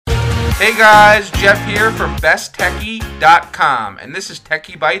Hey guys, Jeff here from BestTechie.com, and this is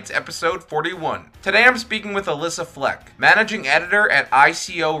Techie Bites episode 41. Today I'm speaking with Alyssa Fleck, managing editor at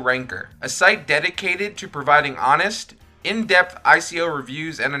ICO Ranker, a site dedicated to providing honest, in-depth ICO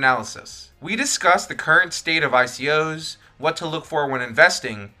reviews and analysis. We discuss the current state of ICOs, what to look for when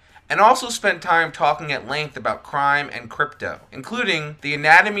investing, and also spend time talking at length about crime and crypto, including the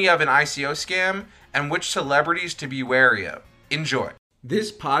anatomy of an ICO scam and which celebrities to be wary of. Enjoy.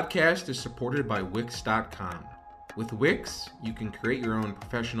 This podcast is supported by Wix.com. With Wix, you can create your own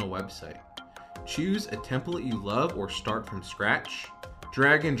professional website. Choose a template you love or start from scratch,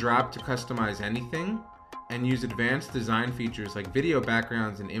 drag and drop to customize anything, and use advanced design features like video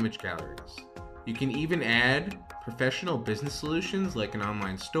backgrounds and image galleries. You can even add professional business solutions like an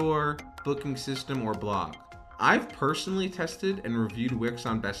online store, booking system, or blog. I've personally tested and reviewed Wix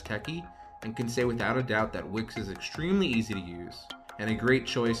on Best Techie and can say without a doubt that Wix is extremely easy to use and a great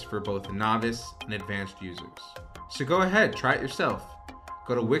choice for both novice and advanced users. So go ahead, try it yourself.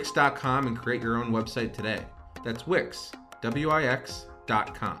 Go to Wix.com and create your own website today. That's Wix,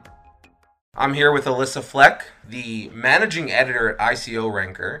 Wix.com. I'm here with Alyssa Fleck, the managing editor at ICO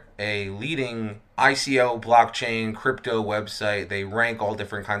Ranker, a leading ICO blockchain crypto website. They rank all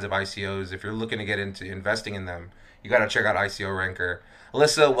different kinds of ICOs. If you're looking to get into investing in them, you got to check out ICO Ranker.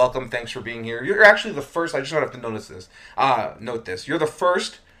 Alyssa, welcome. Thanks for being here. You're actually the first. I just want to note this. You're the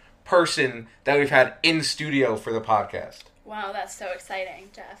first person that we've had in studio for the podcast. Wow, that's so exciting,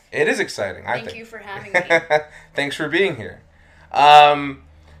 Jeff. It is exciting. Thank you for having me. Thanks for being here.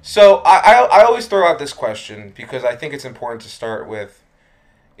 So I always throw out this question because I think it's important to start with,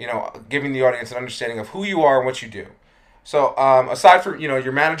 giving the audience an understanding of who you are and what you do. So aside from,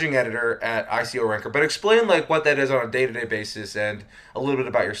 you're managing editor at ICO Ranker, but explain what that is on a day-to-day basis and a little bit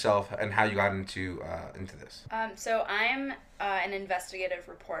about yourself and how you got into this. So I'm an investigative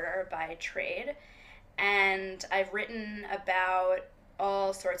reporter by trade, and I've written about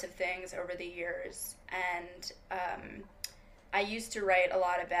all sorts of things over the years, and I used to write a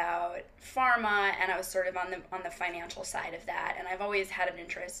lot about pharma, and I was sort of on the financial side of that, and I've always had an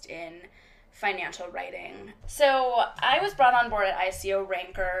interest in financial writing. So I was brought on board at ICO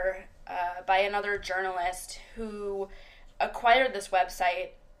Ranker by another journalist who acquired this website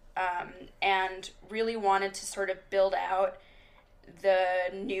and really wanted to sort of build out the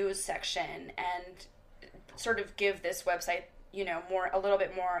news section and sort of give this website, a little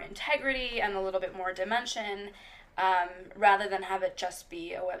bit more integrity and a little bit more dimension, rather than have it just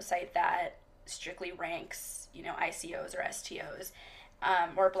be a website that strictly ranks, ICOs or STOs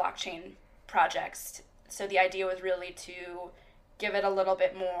or blockchain projects. So the idea was really to give it a little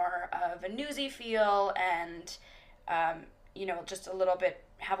bit more of a newsy feel and, just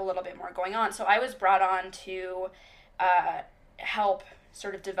have a little bit more going on. So I was brought on to help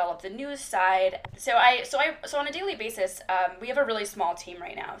sort of develop the news side. So on a daily basis, we have a really small team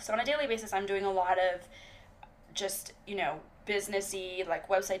right now. So on a daily basis, I'm doing a lot of just, businessy,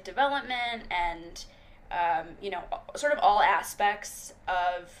 website development and, sort of all aspects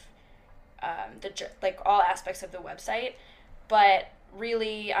of all aspects of the website. But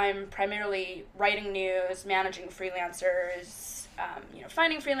really, I'm primarily writing news, managing freelancers,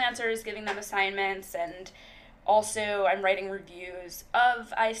 finding freelancers, giving them assignments, and also I'm writing reviews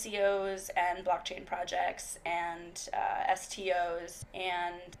of ICOs and blockchain projects and STOs,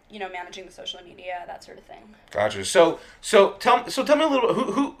 and managing the social media, that sort of thing. Gotcha. So tell me a little.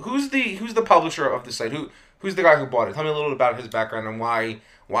 Who's the publisher of the site? Who's the guy who bought it? Tell me a little bit about his background and why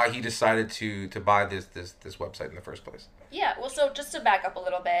he decided to buy this website in the first place. Yeah. Well, so just to back up a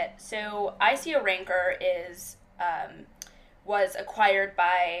little bit, so ICO Ranker was acquired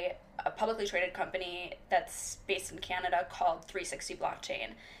by a publicly traded company that's based in Canada called 360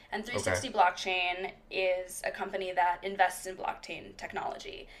 Blockchain. And 360 Blockchain is a company that invests in blockchain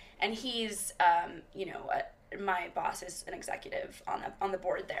technology. And he's, my boss is an executive on the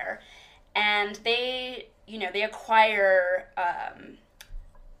board there. And they acquire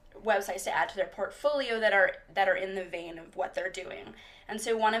websites to add to their portfolio that are in the vein of what they're doing. And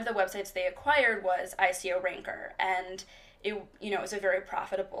so one of the websites they acquired was ICO Ranker, and it was a very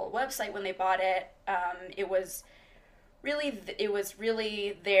profitable website when they bought it. It was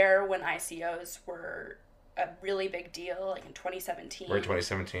really there when ICOs were a really big deal, in 2017. Right,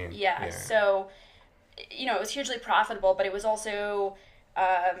 2017. Yeah. So, it was hugely profitable, but it was also,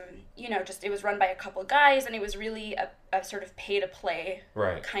 it was run by a couple guys, and it was really a sort of pay-to-play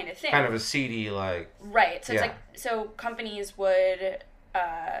kind of thing. Kind of a seedy, Right. So it's so companies would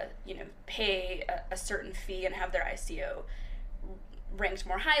pay a certain fee and have their ICO ranked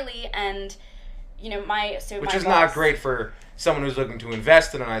more highly, and which is not great for someone who's looking to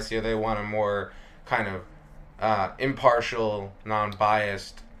invest in an ICO. They want a more kind of impartial,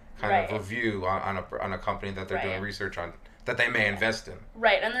 non-biased kind of review on a company that they're doing research on, that they may invest in.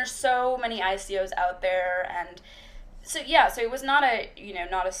 Right, and there's so many ICOs out there, and so it was not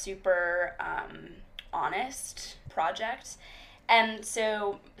a super honest project, and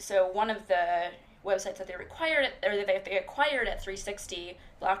so one of the websites that they acquired at 360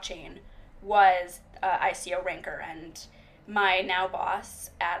 blockchain was ICO Ranker, and my now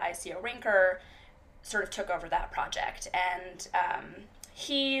boss at ICO Ranker sort of took over that project, and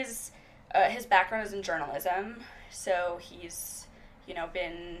his background is in journalism, so he's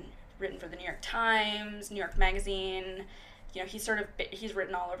been written for the New York Times, New York Magazine. He's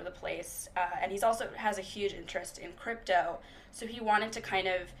written all over the place, and he's also has a huge interest in crypto. So he wanted to kind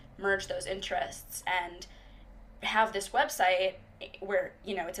of merge those interests and have this website where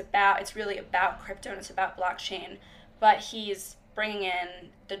it's really about crypto and it's about blockchain, but he's bringing in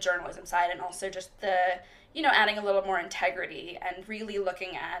the journalism side and also just the adding a little more integrity and really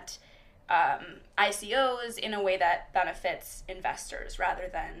looking at ICOs in a way that benefits investors rather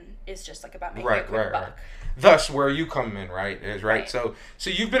than is just like about making a quick buck. Thus, where you come in, right? So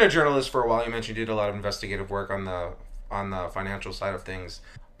you've been a journalist for a while. You mentioned you did a lot of investigative work on the financial side of things.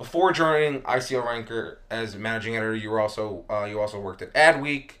 Before joining ICO Ranker as managing editor, you also worked at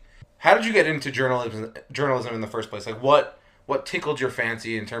Adweek. How did you get into journalism in the first place? Like what tickled your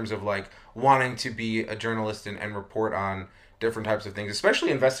fancy in terms of like wanting to be a journalist and report on different types of things,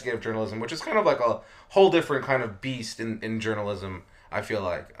 especially investigative journalism, which is kind of like a whole different kind of beast in journalism, I feel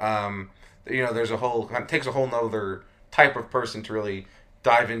like. There's it takes a whole nother type of person to really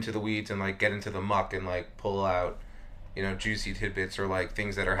dive into the weeds and like get into the muck and like pull out, juicy tidbits or like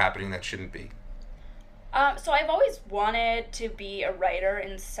things that are happening that shouldn't be. So I've always wanted to be a writer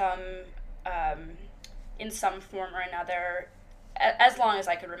in some form or another, as long as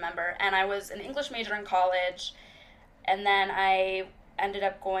I could remember. And I was an English major in college, and then I ended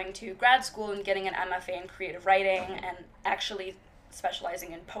up going to grad school and getting an MFA in creative writing and actually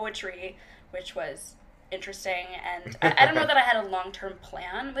specializing in poetry, which was interesting. And I don't know that I had a long-term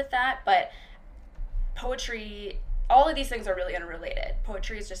plan with that, but poetry, all of these things are really unrelated.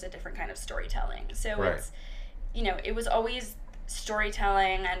 Poetry is just a different kind of storytelling. So it's, it was always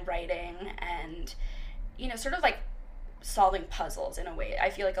storytelling and writing and, sort of like solving puzzles in a way.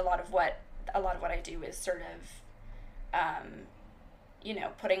 I feel like a lot of what I do is sort of,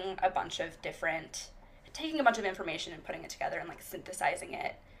 taking a bunch of information and putting it together and like synthesizing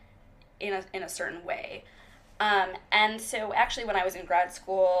it in a certain way. And so actually when I was in grad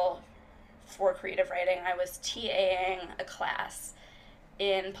school for creative writing, I was TAing a class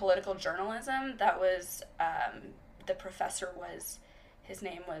in political journalism that was, the professor was, his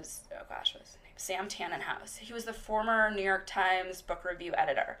name was, Sam Tannenhouse. He was the former New York Times book review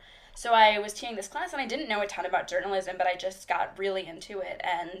editor. So I was teaching this class, and I didn't know a ton about journalism, but I just got really into it.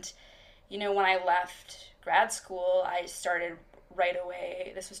 And, when I left grad school, I started right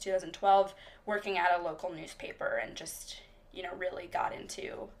away, this was 2012, working at a local newspaper and just, really got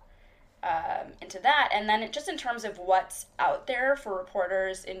into that. And then just in terms of what's out there for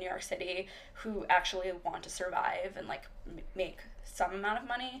reporters in New York City who actually want to survive and, like, make some amount of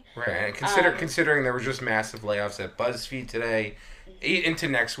money. Right, and considering there were just massive layoffs at BuzzFeed today, into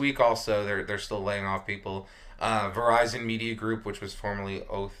next week also, they're still laying off people. Verizon Media Group, which was formerly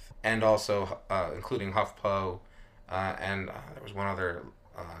Oath, and also including HuffPo, and there was one other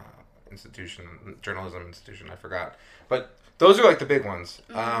journalism institution, I forgot. But those are like the big ones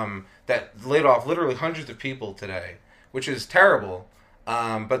that laid off literally hundreds of people today, which is terrible.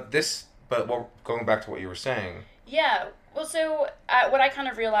 But going back to what you were saying. Yeah. Well, so what I kind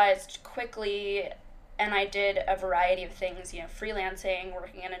of realized quickly, and I did a variety of things, freelancing,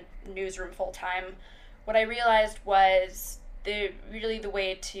 working in a newsroom full time. What I realized was the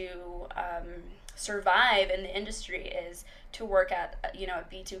way to survive in the industry is to work at a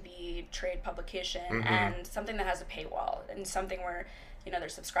B2B trade publication and something that has a paywall and something where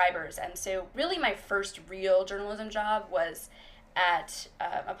there's subscribers. And so really my first real journalism job was at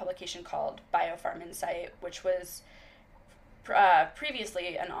a publication called BioPharm Insight, which was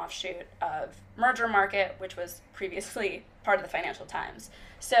previously an offshoot of Merger Market, which was previously part of the Financial Times.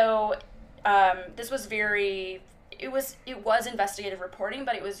 So this was it was investigative reporting,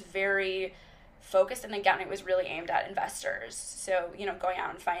 but it was very focused, and again, it was really aimed at investors. So, going out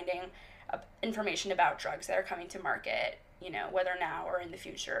and finding information about drugs that are coming to market, whether now or in the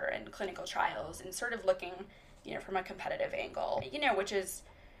future, and clinical trials, and sort of looking, from a competitive angle, which is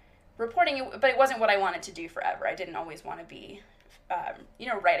reporting, but it wasn't what I wanted to do forever. I didn't always want to be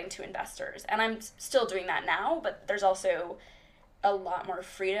writing to investors. And I'm still doing that now, but there's also a lot more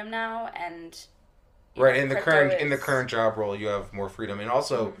freedom now, and right, in the current job role, you have more freedom, and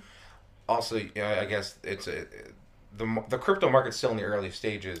also I guess it's the crypto market's still in the early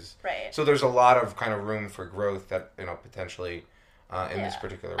stages, right? So there's a lot of kind of room for growth that potentially in this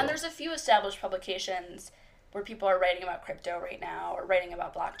particular role. And there's a few established publications where people are writing about crypto right now, or writing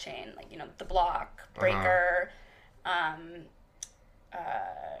about blockchain, like The Block, Breaker,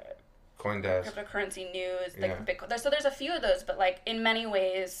 CoinDesk, Cryptocurrency News, Bitcoin. So there's a few of those, but like in many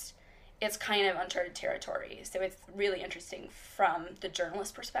ways, it's kind of uncharted territory. So it's really interesting from the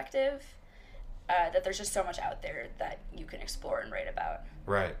journalist perspective that there's just so much out there that you can explore and write about.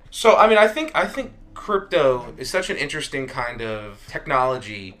 Right. So I think crypto is such an interesting kind of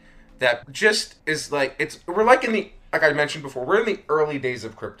technology that just is like we're like like I mentioned before, we're in the early days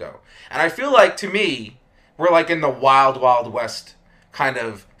of crypto, and I feel like to me we're like in the wild west kind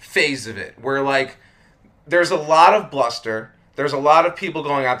of phase of it, where like there's a lot of bluster. There's a lot of people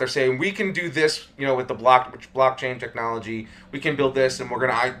going out there saying we can do this, with the blockchain technology. We can build this, and we're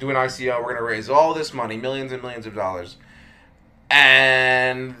gonna do an ICO. We're gonna raise all this money, millions and millions of dollars,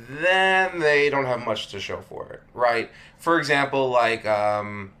 and then they don't have much to show for it, right? For example, like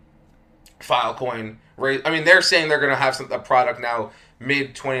Filecoin, they're saying they're gonna have a product now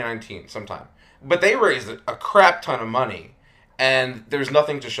mid 2019 sometime, but they raised a crap ton of money, and there's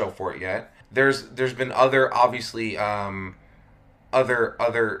nothing to show for it yet. There's been other obviously.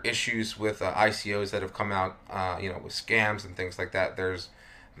 Other issues with ICOs that have come out, with scams and things like that. I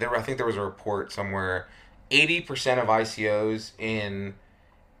think there was a report somewhere, 80% of ICOs in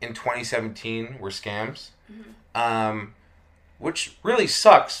 2017 were scams, which really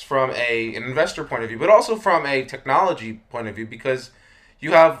sucks from an investor point of view, but also from a technology point of view, because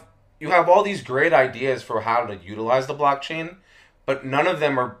you have all these great ideas for how to utilize the blockchain, but none of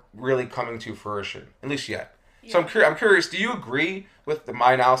them are really coming to fruition, at least yet. Yeah. So I'm curious, do you agree with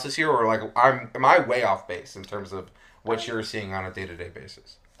my analysis here, or like am I way off base in terms of what you're seeing on a day-to-day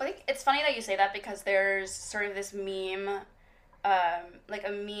basis? I think it's funny that you say that, because there's sort of this meme, like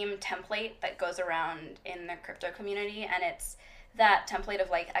a meme template that goes around in the crypto community, and it's that template of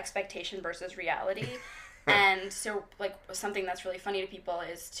like expectation versus reality. And so like something that's really funny to people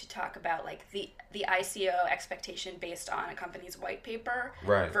is to talk about like the ICO expectation based on a company's white paper,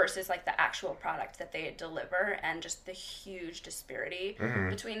 right, versus like the actual product that they deliver, and just the huge disparity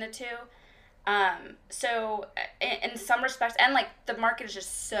between the two. So in some respects, and like the market is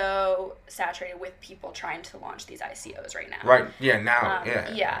just so saturated with people trying to launch these ICOs right now. Right. Yeah. Now.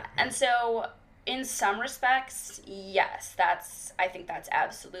 Yeah. And so in some respects, yes, I think that's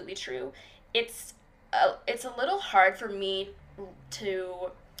absolutely true. It's a little hard for me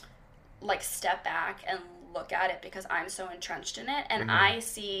to like step back and look at it, because I'm so entrenched in it, and I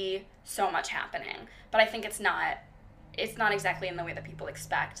see so much happening, but I think it's not exactly in the way that people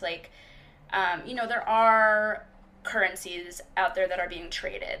expect. Like, there are currencies out there that are being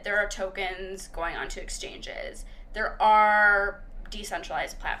traded. There are tokens going onto exchanges. There are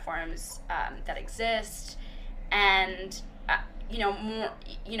decentralized platforms that exist, and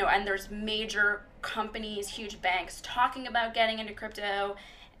and there's major companies, huge banks talking about getting into crypto,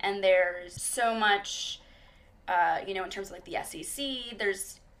 and there's so much, in terms of like the SEC,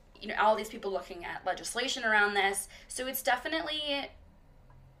 there's, all these people looking at legislation around this. So it's definitely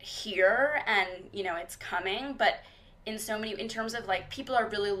here, and, it's coming, but in terms of like, people are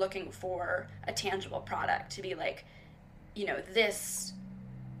really looking for a tangible product to be like, this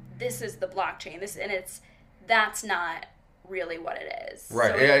is the blockchain, that's not really what it is.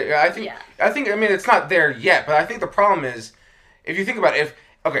 Right. So, I think it's not there yet, but I think the problem is, if you think about it,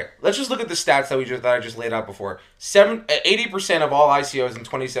 let's just look at the stats that I just laid out before. 80% of all ICOs in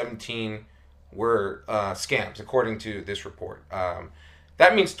 2017 were scams, according to this report.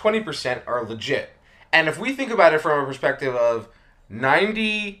 That means 20% are legit. And if we think about it from a perspective of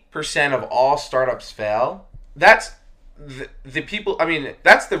 90% of all startups fail, that's the people.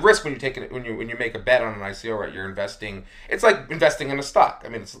 That's the risk when you take it when you make a bet on an ICO, right? You're investing. It's like investing in a stock.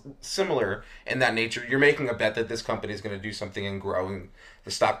 It's similar in that nature. You're making a bet that this company is going to do something and grow, and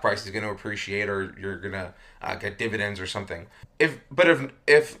the stock price is going to appreciate, or you're going to get dividends or something. If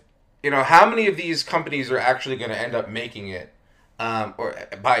how many of these companies are actually going to end up making it,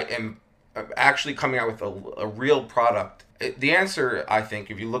 actually coming out with a real product? The answer, I think,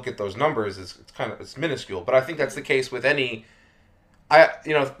 if you look at those numbers, it's minuscule. But I think that's the case with any.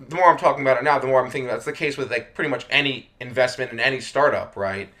 The more I'm talking about it now, the more I'm thinking that's the case with like pretty much any investment in any startup,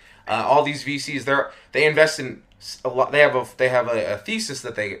 right? All these VCs, they invest in a lot. They have a thesis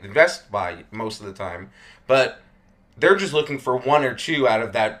that they invest by most of the time, but they're just looking for one or two out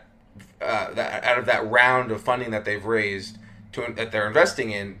of that round of funding that they've raised that they're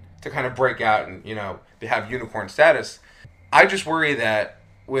investing in to kind of break out and to have unicorn status. I just worry that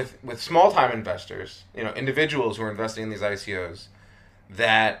with small time investors, individuals who are investing in these ICOs,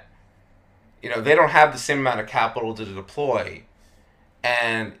 that they don't have the same amount of capital to deploy,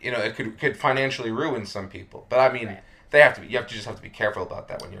 and it could financially ruin some people. But I mean. Right. You just have to be careful about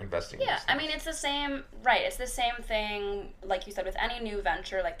that when you're investing. Yeah, I mean, it's the same, right? It's the same thing, like you said, with any new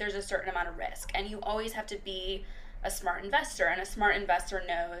venture. Like, there's a certain amount of risk, and you always have to be a smart investor. And a smart investor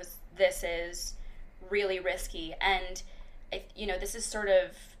knows this is really risky. And this is sort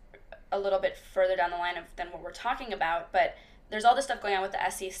of a little bit further down the line than what we're talking about. But there's all this stuff going on with the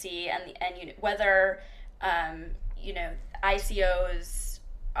SEC and whether ICOs,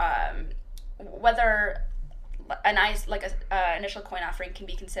 whether an initial coin offering can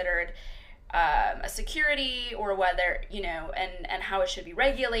be considered a security, or whether and how it should be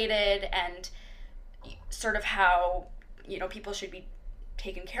regulated, and sort of how people should be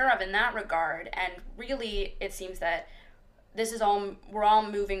taken care of in that regard. And really, it seems that we're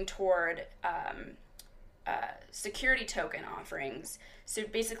all moving toward security token offerings. So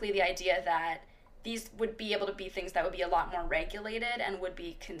basically, the idea that these would be able to be things that would be a lot more regulated and would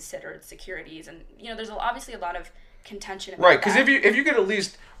be considered securities. And, there's obviously a lot of contention about that. Right, because if you could at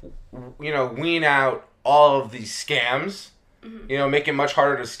least, wean out all of these scams, make it much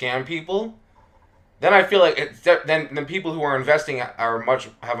harder to scam people, then I feel like then people who are investing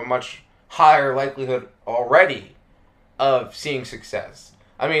have a much higher likelihood already of seeing success.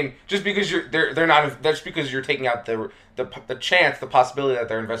 I mean, just because that's because you're taking out the possibility that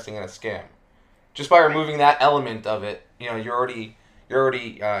they're investing in a scam. Just by removing that element of it, you're already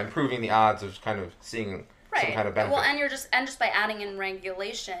improving the odds of kind of seeing some kind of benefit. Well, and just by adding in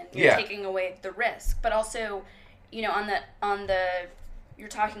regulation, you're taking away the risk. But also, on the you're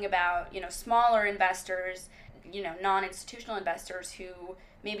talking about smaller investors, non-institutional investors who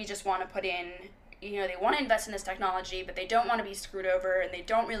maybe just want to put in, they want to invest in this technology, but they don't want to be screwed over, and they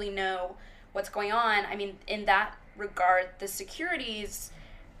don't really know what's going on. I mean, in that regard, the security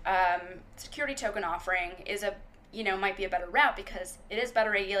token offering is might be a better route, because it is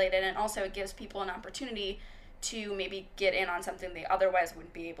better regulated, and also it gives people an opportunity to maybe get in on something they otherwise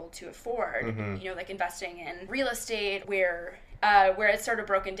wouldn't be able to afford. Mm-hmm. Like investing in real estate where it's sort of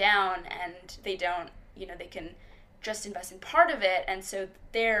broken down, and they don't, they can just invest in part of it, and so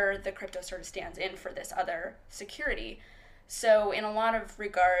there the crypto sort of stands in for this other security. So in a lot of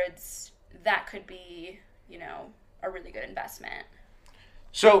regards, that could be, a really good investment.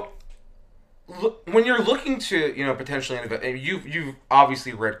 So, when you're looking to, potentially invest, you've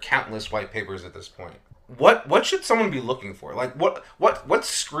obviously read countless white papers at this point. What should someone be looking for? Like, what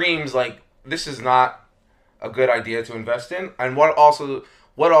screams like this is not a good idea to invest in, and what also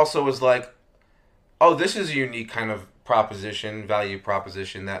is like, oh, this is a unique kind of value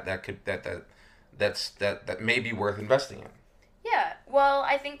proposition that may be worth investing in. Yeah, well,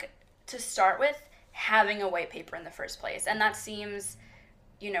 I think to start with, having a white paper in the first place, and that seems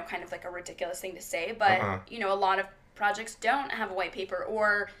kind of like a ridiculous thing to say, but, a lot of projects don't have a white paper,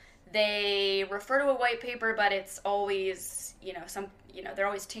 or they refer to a white paper, but it's always, they're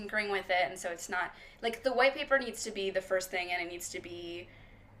always tinkering with it, and so it's not, like, the white paper needs to be the first thing, and it needs to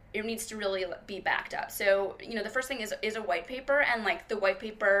really be backed up. So, the first thing is a white paper, and, like, the white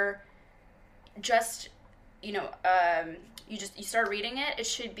paper just, you start reading it, it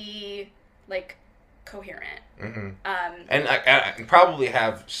should be, like, coherent. Mm-hmm. And probably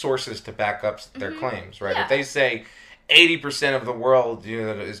have sources to back up their claims, right? Yeah. If they say 80% of the world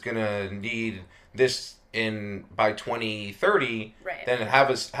is going to need this by 2030, right, then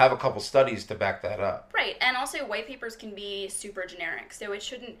have a couple studies to back that up. Right, and also white papers can be super generic, so it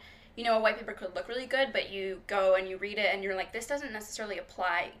shouldn't, a white paper could look really good, but you go and you read it and you're like, this doesn't necessarily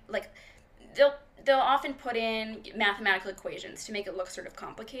apply. Like, they'll often put in mathematical equations to make it look sort of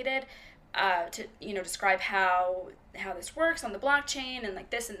complicated, to describe how this works on the blockchain, and like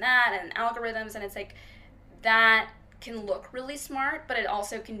this and that, and algorithms, and it's like that can look really smart, but it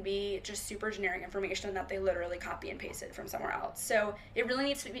also can be just super generic information that they literally copy and pasted from somewhere else. So it really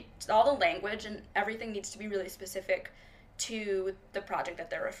needs to be, all the language and everything needs to be really specific to the project that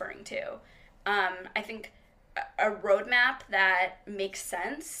they're referring to. I think a roadmap that makes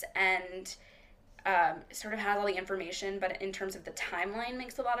sense and sort of has all the information, but in terms of the timeline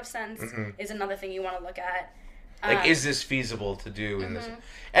makes a lot of sense, is another thing you want to look at. Like, is this feasible to do in this?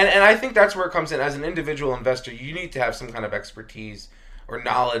 And I think that's where it comes in. As an individual investor, you need to have some kind of expertise or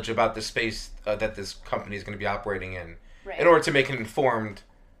knowledge about the space that this company is going to be operating in, right, in order to make an informed,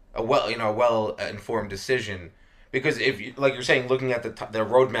 well-informed decision. Because if you, like you're saying, looking at the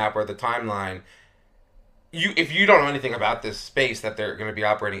roadmap or the timeline, if you don't know anything about this space that they're going to be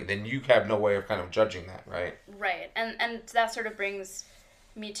operating, then you have no way of kind of judging that, right? Right, and that sort of brings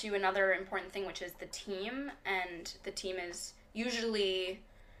me to another important thing, which is the team. And the team is usually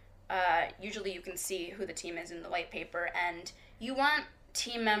you can see who the team is in the white paper, and you want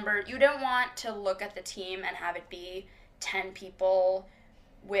you don't want to look at the team and have it be 10 people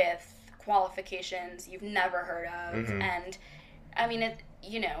with qualifications you've never heard of. And I mean,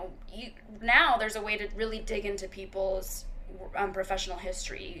 now there's a way to really dig into people's professional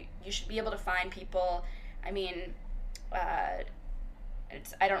history. You should be able to find people. I mean, I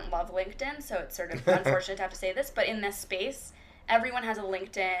don't love LinkedIn, so it's sort of unfortunate to have to say this, but in this space, everyone has a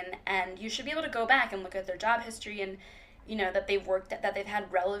LinkedIn, and you should be able to go back and look at their job history, and that they've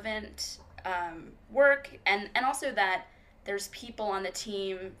had relevant work, and also that there's people on the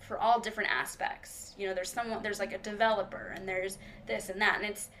team for all different aspects. There's like a developer, and there's this and that, and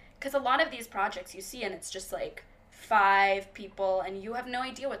it's because a lot of these projects you see, and it's just like 5 people, and you have no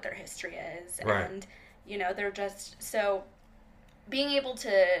idea what their history is, right. And they're just so being able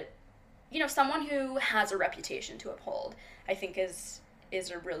to, someone who has a reputation to uphold, I think is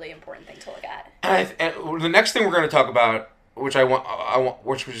a really important thing to look at. And the next thing we're going to talk about, which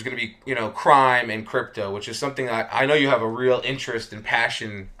which is going to be, crime and crypto, which is something that I know you have a real interest and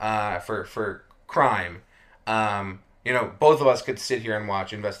passion for crime. Both of us could sit here and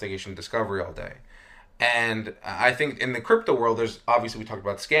watch Investigation Discovery all day. And I think in the crypto world, there's obviously, we talked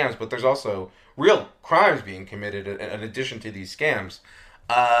about scams, but there's also real crimes being committed in addition to these scams.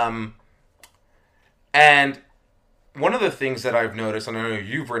 And one of the things that I've noticed, and I know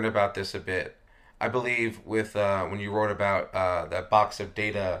you've written about this a bit, I believe with when you wrote about that box of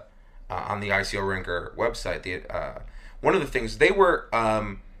data on the ICO Ranker website, one of the things, they were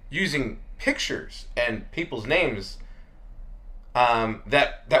using pictures and people's names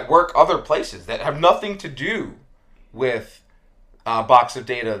that work other places that have nothing to do with box of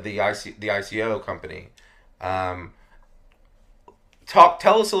data, the ICO company. Tell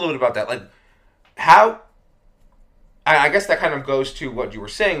us a little bit about that. Like, how? I guess that kind of goes to what you were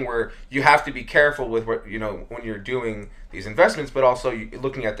saying, where you have to be careful with what when you're doing these investments, but also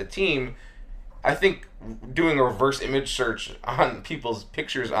looking at the team. I think doing a reverse image search on people's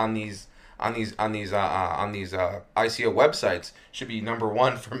pictures on these ICO websites should be number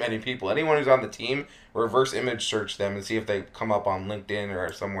one for many people. Anyone who's on the team, reverse image search them and see if they come up on LinkedIn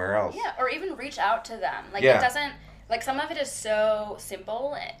or somewhere else. Yeah, or even reach out to them. Like, yeah. It doesn't, like, some of it is so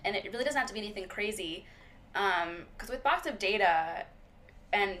simple, and it really doesn't have to be anything crazy. Because with box of data,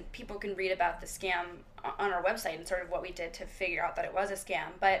 and people can read about the scam on our website and sort of what we did to figure out that it was a scam.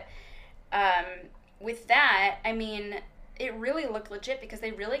 But with that, I mean, it really looked legit because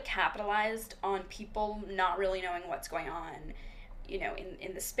they really capitalized on people not really knowing what's going on,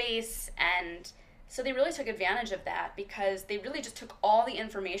 in the space. And so they really took advantage of that because they really just took all the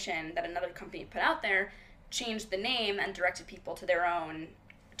information that another company put out there, changed the name, and directed people to their own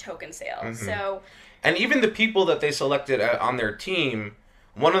token sales. So, and even the people that they selected on their team,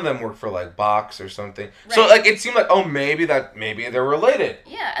 one of them worked for like Box or something. Right. So like it seemed like, oh, maybe they're related.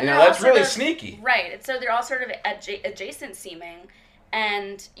 Yeah, and that's really sneaky. Right. So they're all sort of adjacent seeming.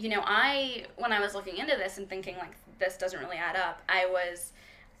 And when I was looking into this and thinking like this doesn't really add up, I was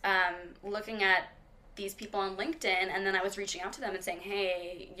looking at these people on LinkedIn, and then I was reaching out to them and saying,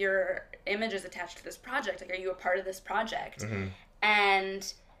 hey, your image is attached to this project. Like, are you a part of this project?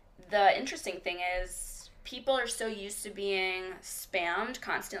 And the interesting thing is people are so used to being spammed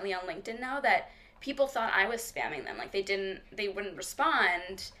constantly on LinkedIn now that people thought I was spamming them. Like, they wouldn't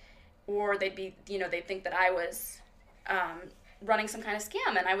respond, or they'd be, they'd think that I was running some kind of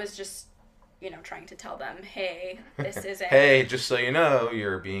scam, and I was just, trying to tell them, hey, this isn't. Hey, just so you know,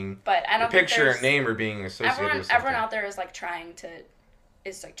 you're being. But I don't your picture and name are being associated with something. Everyone out there is trying to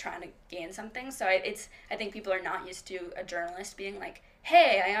gain something. So I think people are not used to a journalist being like,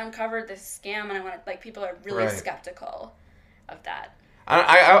 hey, I uncovered this scam, and I want to, people are really skeptical of that.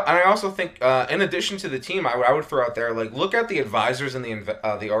 I also think, in addition to the team, I would throw out there, look at the advisors and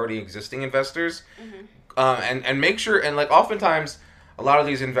the already existing investors, and make sure, and oftentimes, a lot of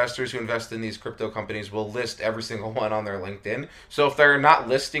these investors who invest in these crypto companies will list every single one on their LinkedIn. So if they're not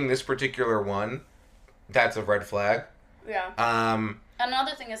listing this particular one, that's a red flag. Yeah.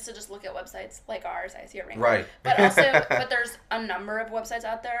 Another thing is to just look at websites like ours, ICO Ranker. Right. But there's a number of websites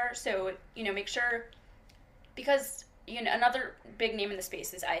out there, so, make sure, because, another big name in the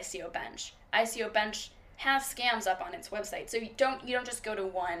space is ICO Bench. ICO Bench has scams up on its website, so you don't just go to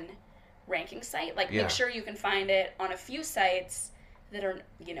one ranking site. Make sure you can find it on a few sites that are,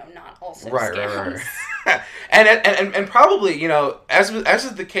 not also right, scams. Right. and probably, as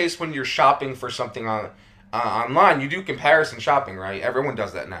is the case when you're shopping for something online, you do comparison shopping, right? Everyone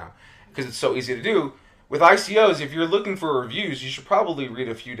does that now because it's so easy to do. With ICOs, if you're looking for reviews, you should probably read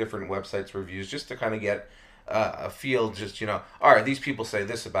a few different websites' reviews just to kind of get a feel. Just all right, these people say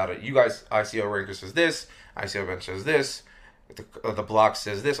this about it. You guys, ICO Ranker says this. ICO Bench says this. The block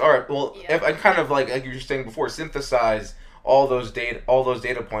says this. All right, well, if I kind of like you were saying before, synthesize all those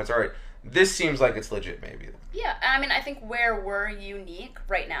data points. All right, this seems like it's legit, maybe. Yeah, I mean, I think where we're unique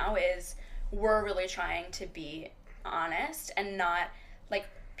right now is we're really trying to be honest and not like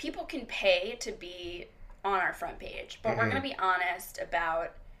people can pay to be on our front page, but we're going to be honest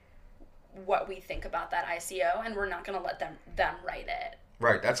about what we think about that ICO, and we're not going to let them write it.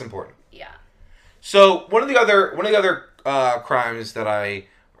 Right, that's important. Yeah. So one of the other crimes that I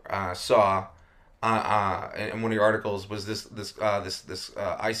saw in one of your articles was this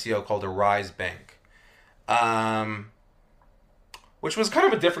ICO called Arise Bank, which was kind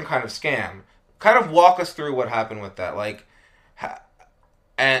of a different kind of scam. Kind of walk us through what happened with that,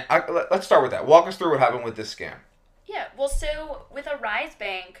 let's start with that. Walk us through what happened with this scam. Yeah, well, so with Arise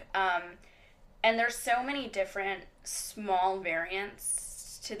Bank, and there's so many different small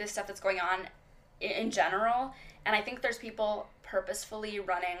variants to this stuff that's going on in general, and I think there's people purposefully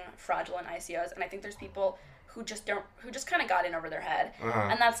running fraudulent ICOs, and I think there's people who just kind of got in over their head,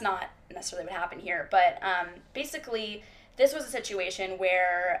 and that's not necessarily what happened here. But basically, this was a situation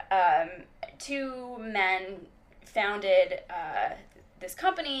where two men founded this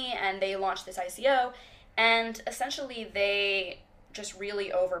company, and they launched this ICO, and essentially they just really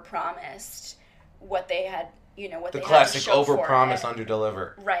overpromised what they had, what the they classic had to show overpromise, for it.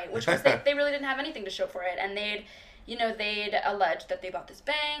 underdeliver. Right, which was they really didn't have anything to show for it, and they'd alleged that they bought this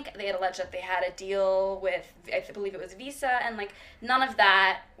bank, they had alleged that they had a deal with, I believe it was Visa, and none of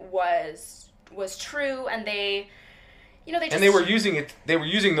that was true, and they were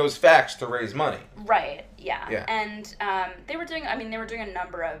using those facts to raise money. Right. Yeah. And they were doing a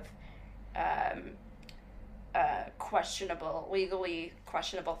number of legally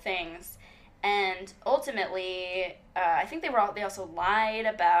questionable things, and ultimately, I think they also lied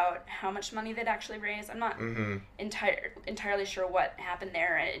about how much money they'd actually raised. I'm not entirely sure what happened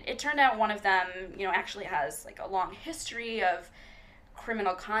there. And it turned out one of them, actually has a long history of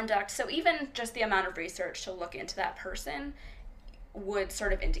criminal conduct. So even just the amount of research to look into that person would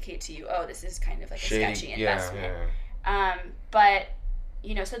sort of indicate to you, oh, this is kind of shady, a sketchy investment. Yeah. But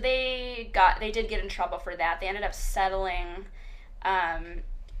so they did get in trouble for that. They ended up settling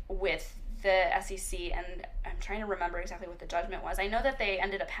with the SEC, and I'm trying to remember exactly what the judgment was. I know that they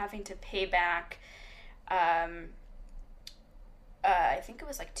ended up having to pay back I think it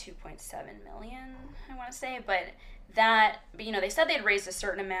was $2.7 million, I want to say, but they said they'd raised a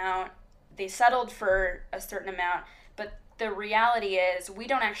certain amount, they settled for a certain amount, but the reality is we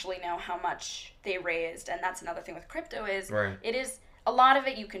don't actually know how much they raised, and that's another thing with crypto is right. It is a lot of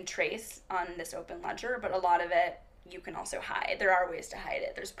it you can trace on this open ledger, but a lot of it you can also hide. There are ways to hide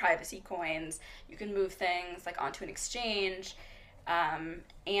it. There's privacy coins. You can move things onto an exchange, and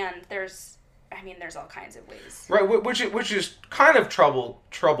there's all kinds of ways. Right, which is kind of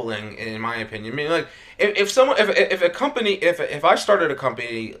troubling in my opinion. I mean, if I started a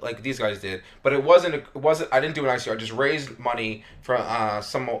company like these guys did, but it wasn't I didn't do an ICO. I just raised money from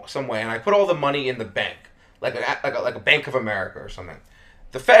some way, and I put all the money in the bank, like a Bank of America or something.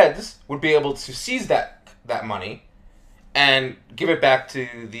 The feds would be able to seize that money and give it back to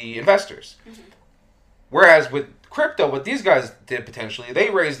the investors. Mm-hmm. Whereas with crypto, what these guys did potentially, they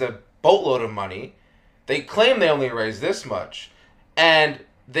raised a boatload of money. They claim they only raised this much, and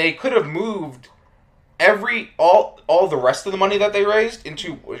they could have moved all the rest of the money that they raised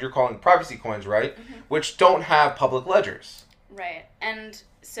into what you're calling privacy coins, right? Mm-hmm. Which don't have public ledgers. Right. And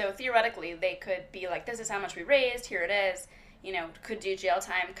so theoretically, they could be like, this is how much we raised, here it is, could do jail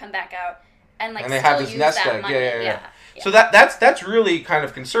time, come back out, and they have this nest egg. Yeah. So that's really kind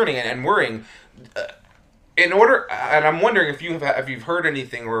of concerning and worrying. And I'm wondering if you've heard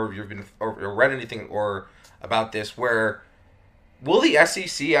anything or you've been or read anything or about this, where will the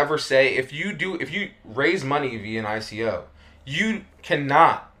SEC ever say if you raise money via an ICO, you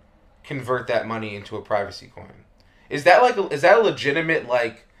cannot convert that money into a privacy coin? Is that a legitimate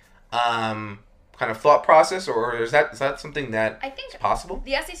kind of thought process, or is that something that I think is possible?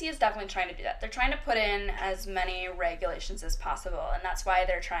 The SEC is definitely trying to do that. They're trying to put in as many regulations as possible, and that's why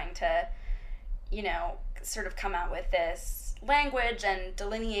they're trying to, sort of come out with this language and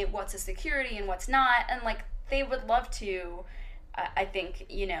delineate what's a security and what's not, and they would love to, I think,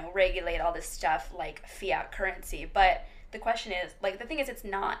 regulate all this stuff like fiat currency, but the question is, like, the thing is, it's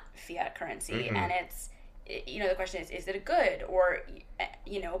not fiat currency, Mm-hmm. and it's, the question is it a good, or,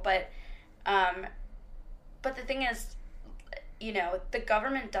 but the thing is, the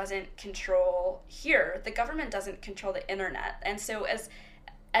government doesn't control the government doesn't control the internet, and so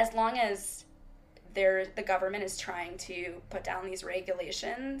as long as the government is trying to put down these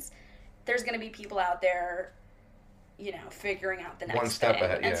regulations, there's going to be people out there, figuring out the next One step thing.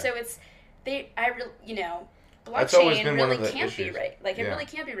 ahead, yeah. And so That's always blockchain been one really of the can't issues. be it really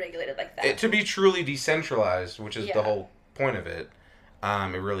can't be regulated like that. To be truly decentralized, which is the Yeah. whole point of it,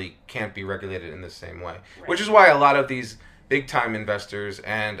 it really can't be regulated in the same way. Right. Which is why a lot of these big time investors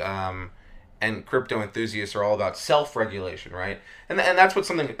and crypto enthusiasts are all about self-regulation, right? And that's what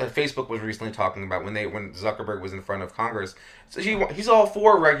something Facebook was recently talking about when Zuckerberg was in front of Congress. So he's all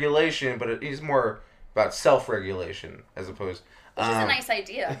for regulation, but he's more about self-regulation as opposed. Which is a nice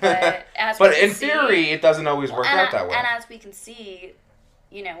idea, but but in theory, it doesn't always work out that way. And as we can see,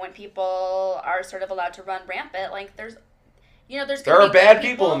 when people are sort of allowed to run rampant, like there's there are bad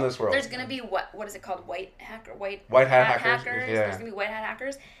people in this world. There's going to be what is it called? White hat hackers. Yeah. There's going to be white hat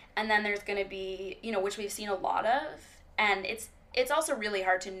hackers, and then there's going to be which we've seen a lot of, and it's also really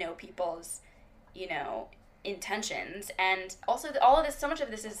hard to know people's intentions, and also all of this, so much of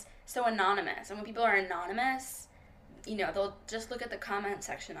this is so anonymous, and when people are anonymous, they'll just look at the comment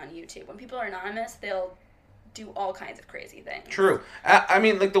section on YouTube. When people are anonymous, they'll do all kinds of crazy things. True. I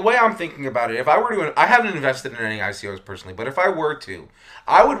mean, like, the way I'm thinking about it, if I were to, I haven't invested in any ICOs personally, but if I were to,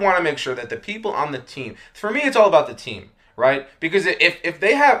 I would want to make sure that the people on the team, for me, it's all about the team, right? Because if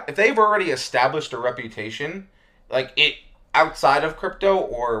they've already established a reputation, like it outside of crypto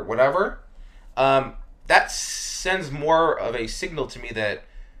or whatever, that sends more of a signal to me that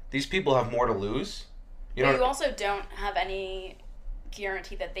these people have more to lose. You also don't have any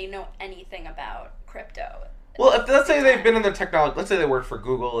guarantee that they know anything about crypto. Well, let's say they've been in the technology. Let's say they worked for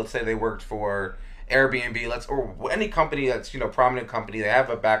Google. Let's say they worked for Airbnb. Or any company that's prominent company. They have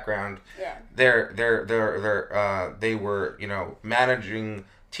a background. Yeah. They were managing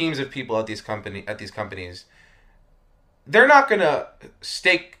teams of people at these companies. They're not gonna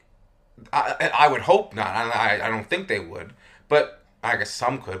stake. I would hope not. I don't think they would, but. I guess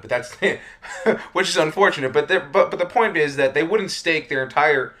some could, but that's which is unfortunate. But the point is that they wouldn't stake their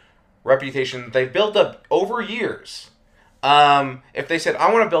entire reputation they've built up over years. If they said,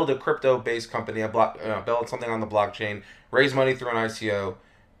 "I want to build a crypto-based company, build something on the blockchain, raise money through an ICO,"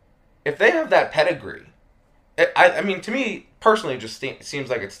 if they have that pedigree, I mean, to me personally, it just seems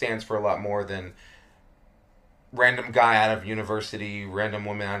like it stands for a lot more than random guy out of university, random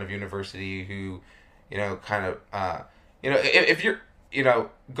woman out of university who, if you're.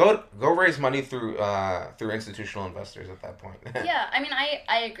 Go raise money through institutional investors at that point. Yeah, I mean,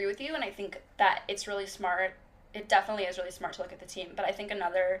 I agree with you, and I think that it's really smart. It definitely is really smart to look at the team. But I think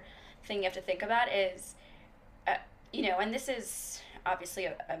another thing you have to think about is, and this is obviously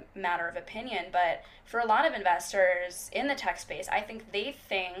a matter of opinion, but for a lot of investors in the tech space, I think they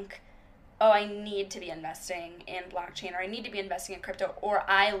think, oh, I need to be investing in blockchain, or I need to be investing in crypto, or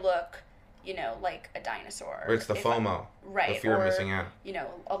I look like a dinosaur. Or it's the FOMO. Right. The fear of missing out.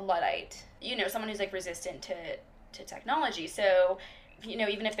 A Luddite. Someone who's like resistant to technology. So,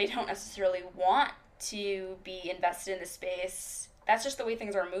 even if they don't necessarily want to be invested in the space, that's just the way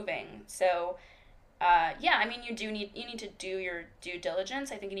things are moving. So, I mean, you need to do your due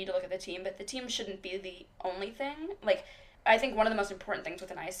diligence. I think you need to look at the team, but the team shouldn't be the only thing. Like, I think one of the most important things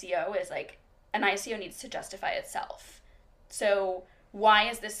with an ICO is, like, an ICO needs to justify itself. So, why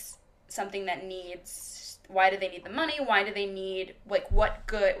is this something that why do they need the money? Why do they need, why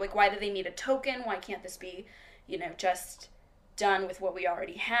do they need a token? Why can't this be, just done with what we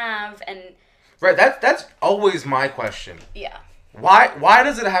already have? And right, that's always my question. Yeah. Why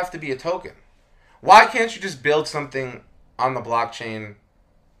does it have to be a token? Why can't you just build something on the blockchain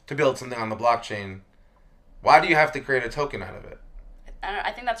to build something on the blockchain? Why do you have to create a token out of it?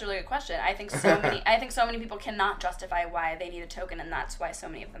 I think that's a really good question. I think so many people cannot justify why they need a token, and that's why so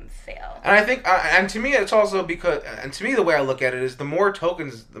many of them fail. And I think, and to me, it's also because, and to me, the way I look at it is, the more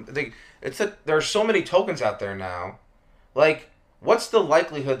tokens, there are so many tokens out there now. Like, what's the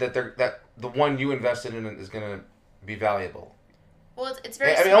likelihood that the one you invested in is going to be valuable? Well, it's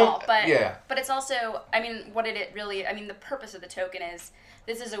very small, but it's also, I mean, the purpose of the token is,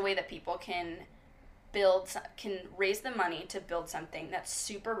 this is a way that people can raise the money to build something that's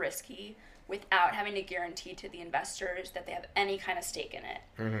super risky without having to guarantee to the investors that they have any kind of stake in it.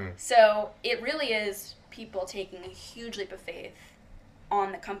 Mm-hmm. So it really is people taking a huge leap of faith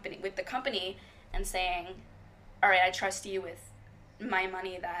with the company and saying, all right, I trust you with my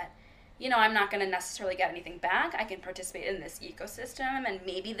money that, I'm not going to necessarily get anything back. I can participate in this ecosystem, and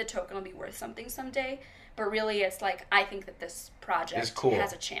maybe the token will be worth something someday. But really, it's like, I think that this project cool.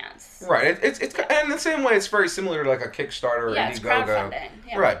 has a chance. Right. It's and in the same way, it's very similar to like a Kickstarter or Indiegogo. It's crowdfunding.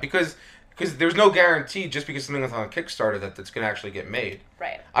 Yeah. Right, because there's no guarantee just because something's on Kickstarter that it's going to actually get made.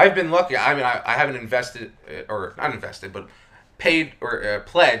 Right. I've been lucky. I mean, I haven't invested, or not invested, but paid or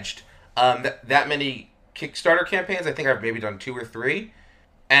pledged that many Kickstarter campaigns. I think I've maybe done 2 or 3.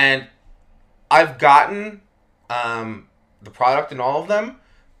 And I've gotten the product in all of them,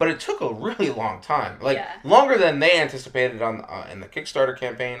 but it took a really long time. Longer than they anticipated in the Kickstarter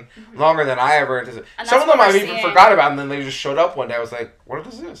campaign, longer than I ever anticipated. Some of them I've even forgot about, and then they just showed up one day. I was like, what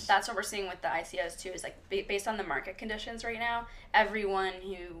is this? That's what we're seeing with the ICOs, too, is like based on the market conditions right now, everyone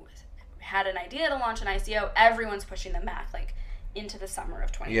who had an idea to launch an ICO, everyone's pushing them back, like, into the summer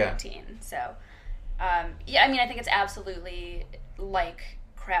of 2019. Yeah. So, I mean, I think it's absolutely like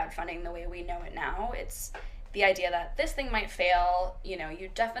crowdfunding the way we know it now. It's the idea that this thing might fail. You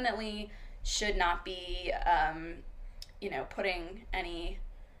definitely should not be, putting any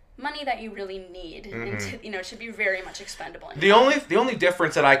money that you really need into, it should be very much expendable. The only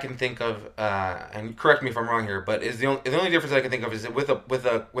difference that I can think of, and correct me if I'm wrong here, but is the only difference I can think of is that with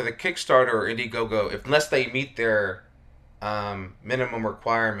a Kickstarter or Indiegogo, unless they meet their minimum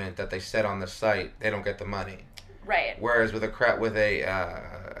requirement that they set on the site, they don't get the money. Right. Whereas with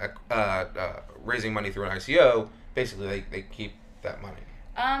raising money through an ICO, basically they keep that money.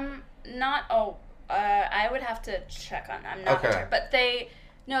 I would have to check on that. I'm not sure. But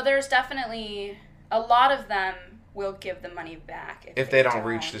there's definitely a lot of them will give the money back if they don't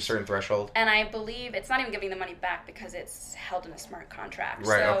reach a certain threshold. And I believe it's not even giving the money back because it's held in a smart contract.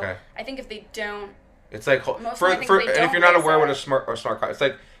 Right. So okay. I think if they don't. It's like and if you're not aware what a smart contract,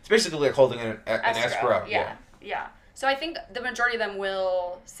 it's basically like holding an escrow. Yeah. So I think the majority of them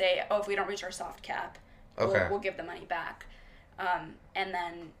will say, if we don't reach our soft cap, we'll give the money back. And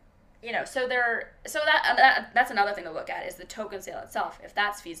then, that's another thing to look at is the token sale itself. If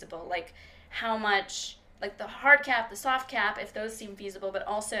that's feasible, like how much, like the hard cap, the soft cap, if those seem feasible, but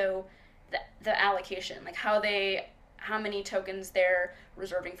also the allocation, like how many tokens they're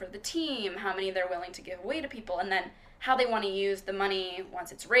reserving for the team, how many they're willing to give away to people, and then how they want to use the money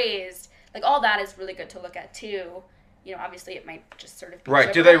once it's raised. Like, all that is really good to look at, too. Obviously it might just sort of be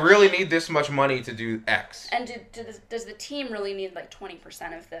right. Do they really need this much money to do X? And does the team really need, like,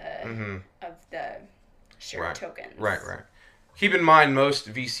 20% of the shared tokens? Right. Keep in mind,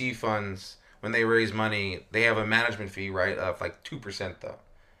 most VC funds, when they raise money, they have a management fee, right, of, like, 2%, though.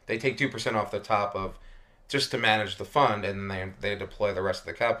 They take 2% off the top of just to manage the fund, and then they deploy the rest of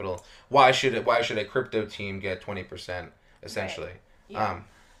the capital. Why should a crypto team get 20%, essentially? Right. Yeah.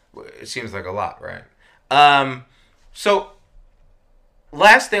 It seems like a lot, right? So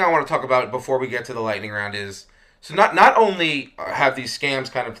last thing I want to talk about before we get to the lightning round is, so not only have these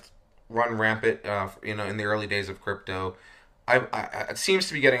scams kind of run rampant, in the early days of crypto, it seems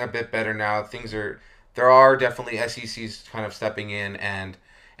to be getting a bit better now. There are definitely SECs kind of stepping in, and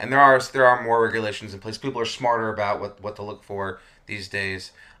there are more regulations in place. People are smarter about what to look for these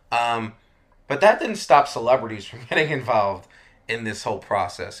days. But that didn't stop celebrities from getting involved in this whole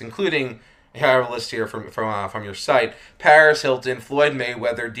process, including, I have a list here from your site: Paris Hilton, Floyd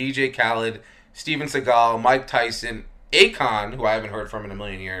Mayweather, DJ Khaled, Steven Seagal, Mike Tyson, Akon, who I haven't heard from in a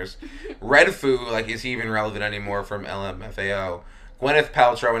million years, Redfoo, like, is he even relevant anymore, from LMFAO, Gwyneth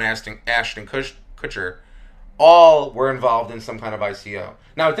Paltrow, and Ashton Kutcher, all were involved in some kind of ICO.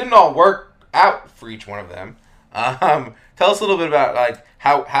 Now, it didn't all work out for each one of them. Tell us a little bit about, like,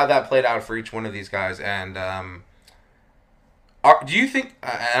 how that played out for each one of these guys, and do you think?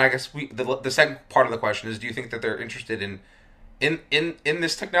 And I guess the second part of the question is: do you think that they're interested in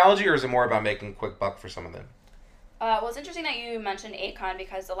this technology, or is it more about making a quick buck for some of them? Well, it's interesting that you mentioned Akon,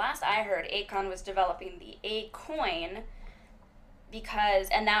 because the last I heard, Akon was developing the A-coin,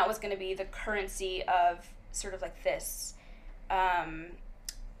 and that was going to be the currency of sort of like this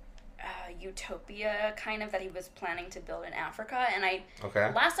utopia kind of that he was planning to build in Africa. And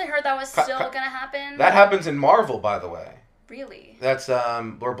last I heard that was still going to happen. That happens in Marvel, by the way. Really? That's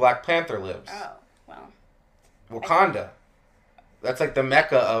where Black Panther lives. Oh, well. Wakanda. That's like the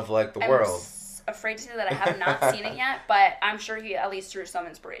mecca of, like, the world. I'm afraid to say that I have not seen it yet, but I'm sure he at least drew some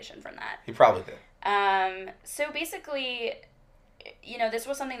inspiration from that. He probably did. So basically, this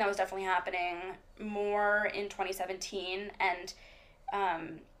was something that was definitely happening more in 2017, and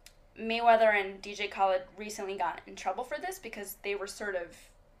Mayweather and DJ Khaled recently got in trouble for this because they were sort of,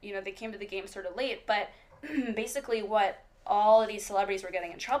 they came to the game sort of late, but basically what all of these celebrities were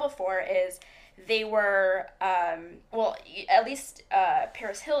getting in trouble for is they were, at least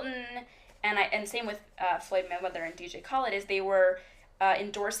Paris Hilton and same with Floyd Mayweather and DJ Khaled, is they were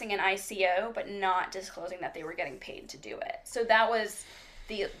endorsing an ICO but not disclosing that they were getting paid to do it. So that was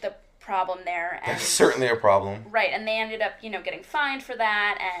the problem there. And, that's certainly a problem. Right, and they ended up, getting fined for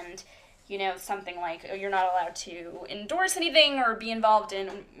that, and something like, you're not allowed to endorse anything or be involved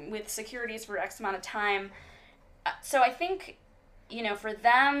with securities for X amount of time. So I think, for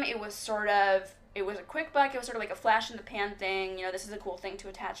them, it was a quick buck. It was sort of like a flash in the pan thing. This is a cool thing to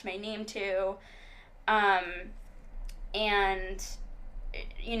attach my name to. And, the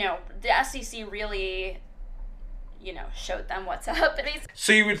SEC really, showed them what's up.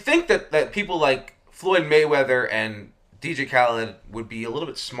 So you would think that people like Floyd Mayweather and DJ Khaled would be a little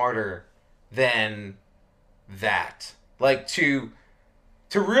bit smarter than that. Like, to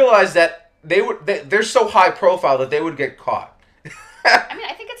realize that they're so high profile that they would get caught. I mean,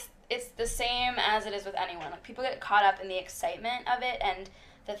 I think it's the same as it is with anyone. Like, people get caught up in the excitement of it and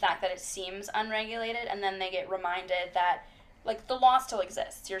the fact that it seems unregulated, and then they get reminded that, like, the law still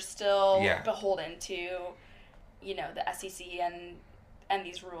exists. You're still beholden to, the SEC and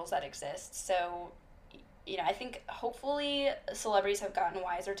these rules that exist. So, I think hopefully celebrities have gotten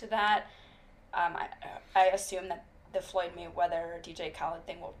wiser to that. I assume that the Floyd Mayweather DJ Khaled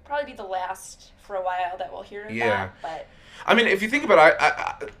thing will probably be the last for a while that we'll hear of that. But I mean, if you think about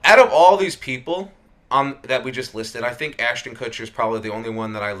it, out of all these people that we just listed, I think Ashton Kutcher is probably the only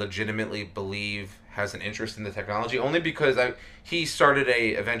one that I legitimately believe has an interest in the technology, only because he started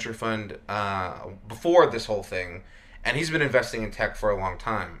a venture fund before this whole thing, and he's been investing in tech for a long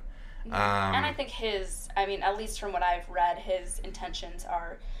time. And I think at least from what I've read, his intentions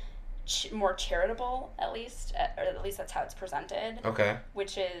are more charitable, at least that's how it's presented. Okay.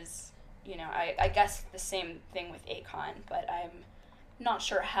 Which is, I guess the same thing with Akon, but I'm not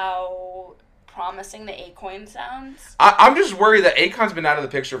sure how promising the A-coin sounds. I'm just worried that Akon's been out of the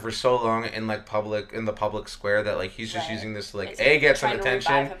picture for so long in the public square that like he's just using this to get some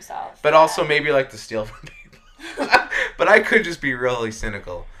attention, but also maybe to steal from people. But I could just be really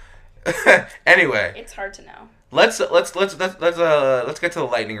cynical. Anyway, it's hard to know. Let's get to the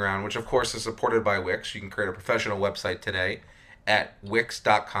lightning round, which of course is supported by Wix. You can create a professional website today at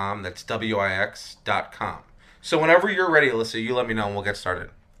Wix.com. That's Wix.com. So whenever you're ready, Alyssa, you let me know and we'll get started.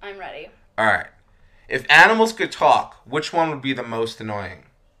 I'm ready. All right. If animals could talk, which one would be the most annoying?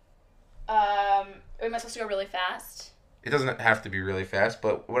 Am I supposed to go really fast? It doesn't have to be really fast,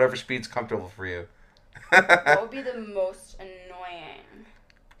 but whatever speed's comfortable for you. What would be the most annoying?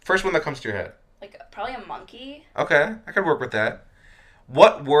 First one that comes to your head. Probably a monkey. Okay, I could work with that.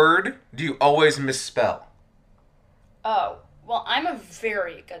 What word do you always misspell? Oh, well, I'm a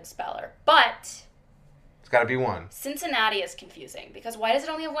very good speller, but it's got to be one. Cincinnati is confusing, because why does it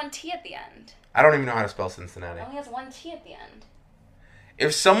only have one T at the end? I don't even know how to spell Cincinnati. It only has one T at the end.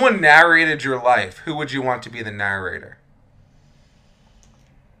 If someone narrated your life, who would you want to be the narrator?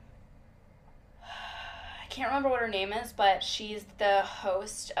 I can't remember what her name is, but she's the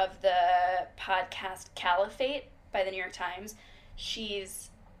host of the podcast Caliphate by the New York Times.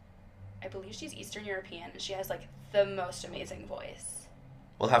 I believe she's Eastern European, and she has the most amazing voice.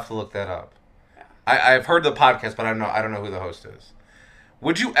 We'll have to look that up. Yeah. I've heard the podcast, but I don't know who the host is.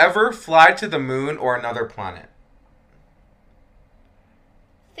 Would you ever fly to the moon or another planet?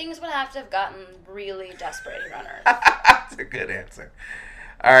 Things would have to have gotten really desperate here on Earth. That's a good answer.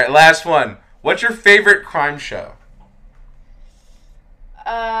 All right, last one. What's your favorite crime show?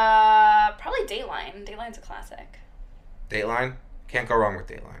 Probably Dateline. Dateline's a classic. Dateline? Can't go wrong with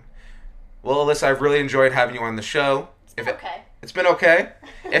Dateline. Well, Alyssa, I've really enjoyed having you on the show. Okay. It's been okay?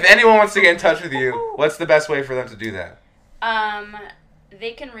 If anyone wants to get in touch with you, what's the best way for them to do that?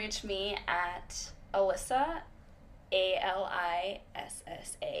 They can reach me at Alyssa, ALISSA,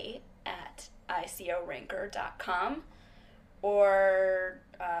 at ICOranker.com, or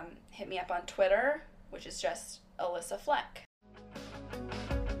hit me up on Twitter, which is just Alyssa Fleck.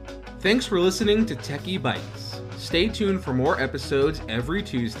 Thanks for listening to Techie Bites. Stay tuned for more episodes every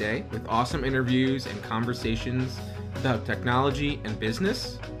Tuesday with awesome interviews and conversations about technology and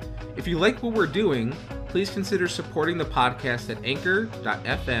business. If you like what we're doing, please consider supporting the podcast at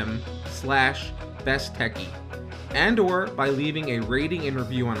anchor.fm/besttechie and/or by leaving a rating and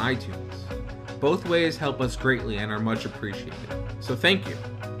review on iTunes. Both ways help us greatly and are much appreciated. So thank you.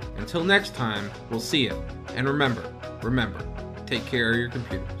 Until next time, we'll see you. And remember, take care of your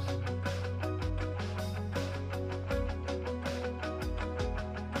computers.